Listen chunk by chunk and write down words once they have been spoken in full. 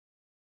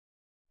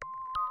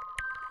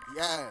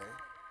Yeah.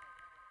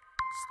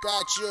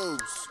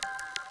 Statues.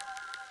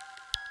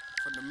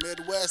 From the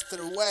Midwest to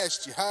the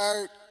West, you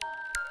heard?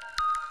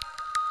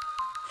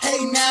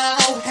 Hey now,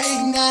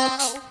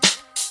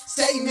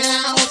 say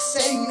now,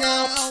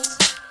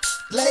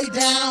 lay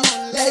down,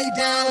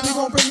 we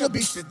gon' bring the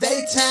beats to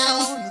they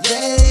town.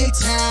 Hey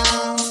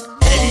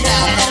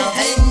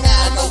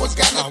now, no one's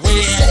got nothing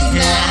to say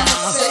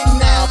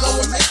now, go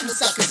and make them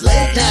suckers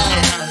lay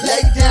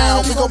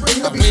down, we gon'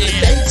 bring the beats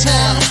to they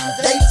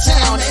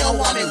town, they don't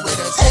want it with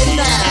us.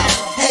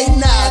 Hey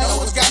now, no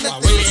one's got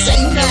nothing to say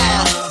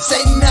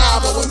now,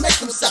 go and make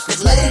them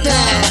suckers lay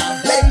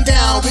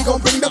down, we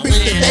gon' bring the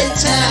beats to they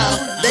town.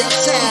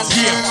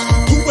 Yeah.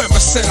 Whoever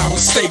said I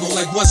was stable,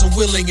 like wasn't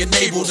willing and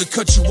able to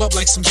cut you up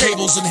like some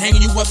cables and hang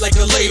you up like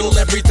a ladle.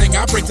 Everything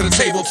I bring to the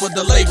table for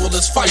the label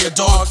is fire,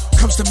 dog.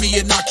 Comes to me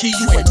and Akki,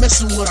 you ain't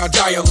messing with our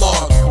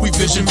dialogue. We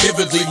vision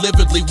vividly,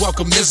 lividly,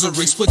 welcome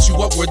misery. Split you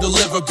up where the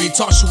liver be,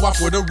 toss you off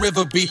where the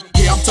river be.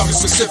 Yeah, I'm talking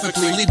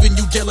specifically, leaving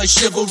you dead like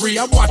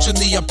chivalry. I'm watching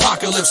the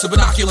apocalypse of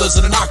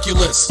binoculars and an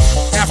Oculus.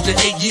 After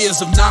 8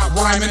 years of not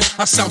rhyming,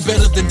 I sound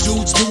better than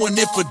dudes doing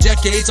it for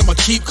decades. I'ma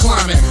keep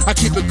climbing, I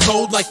keep it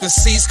cold like the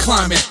seas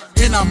climbing.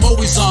 And I'm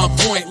always on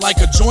point like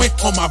a joint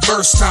on my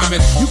verse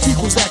timing. You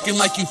people's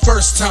acting like you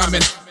first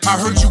timing. I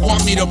heard you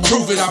want me to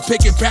prove it. I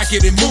pick it, pack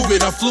it, and move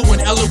it. I flew an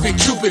elegant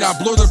Cupid. I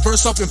blur the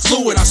verse up in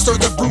fluid. I stir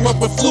the brew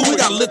up with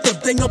fluid. I lit the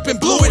thing up and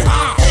blew it.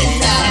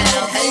 Hey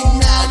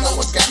now, no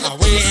one's got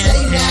nothing to say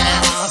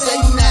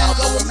now,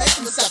 go and make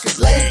them suckers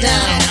lay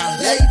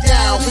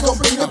down, we gon'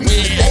 bring the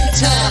beat to they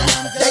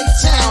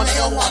town, they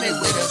don't want it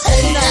with us.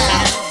 Hey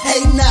now,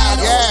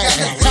 no one's got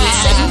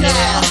nothing to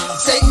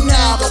say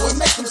now, go and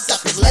make them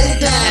suckers lay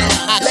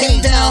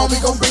down, we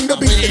gon' bring the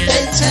beat to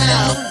they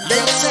town,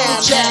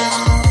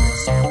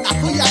 Now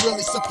who y'all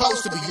really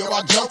supposed to be? You're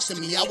all jokes to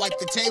me. I wipe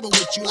the table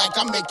with you like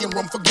I'm making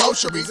room for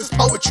groceries. It's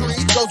poetry,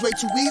 it goes way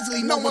too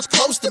easily. No one's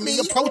close to me.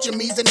 Approaching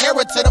me's an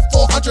error to the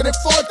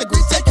 404th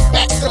degree. Take it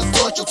back to the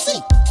source, you'll see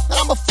that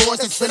I'm a force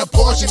that's been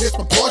apportioned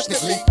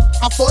disproportionately.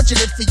 How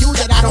fortunate for you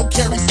that I don't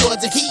carry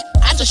swords of heat.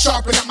 I just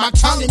sharpen up my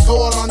tongue and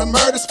go out on a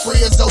murder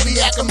spree. A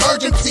Zodiac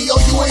emergency.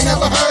 Oh, you ain't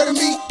never heard of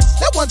me?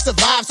 Let one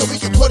survive so we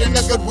can put in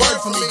a good word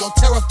for me. Go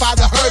terrify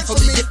the herd for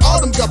me. Get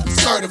all them guppies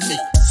scared of me.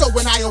 So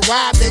when I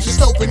arrive, they just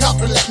open up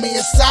and let me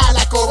inside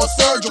like oral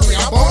surgery.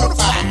 I'm bona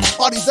fide.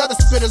 All these other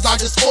spitters are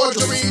just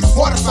forgeries.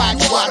 Mortified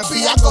you ought to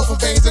be. I go for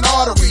veins and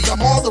arteries. I'm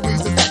all the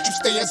reason that you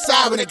stay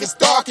inside when it gets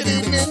dark. And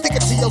even think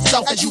it to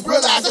yourself as you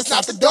realize it's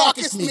not the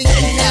darkest me.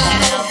 Hey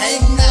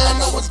now,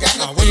 no one's got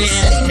nothing to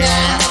say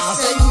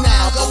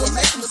now, go and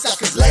make them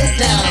suckers lay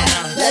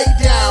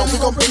down, we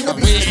gon' bring the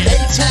beat to they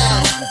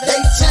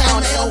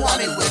town, they don't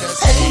want it with us.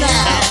 Hey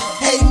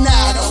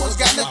now, no one's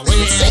got nothing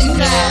to say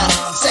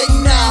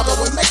now,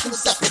 go and make them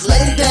suckers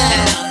lay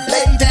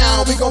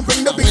down, we gon'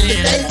 bring the beat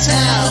to they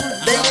town,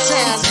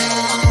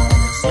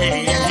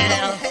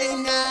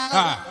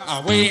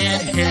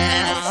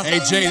 Hey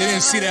Jay, they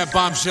didn't see that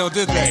bombshell,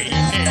 did they?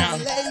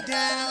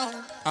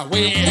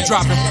 You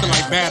dropping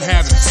like bad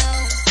habits.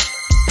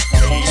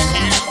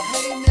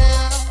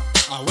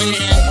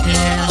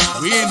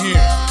 We in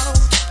here.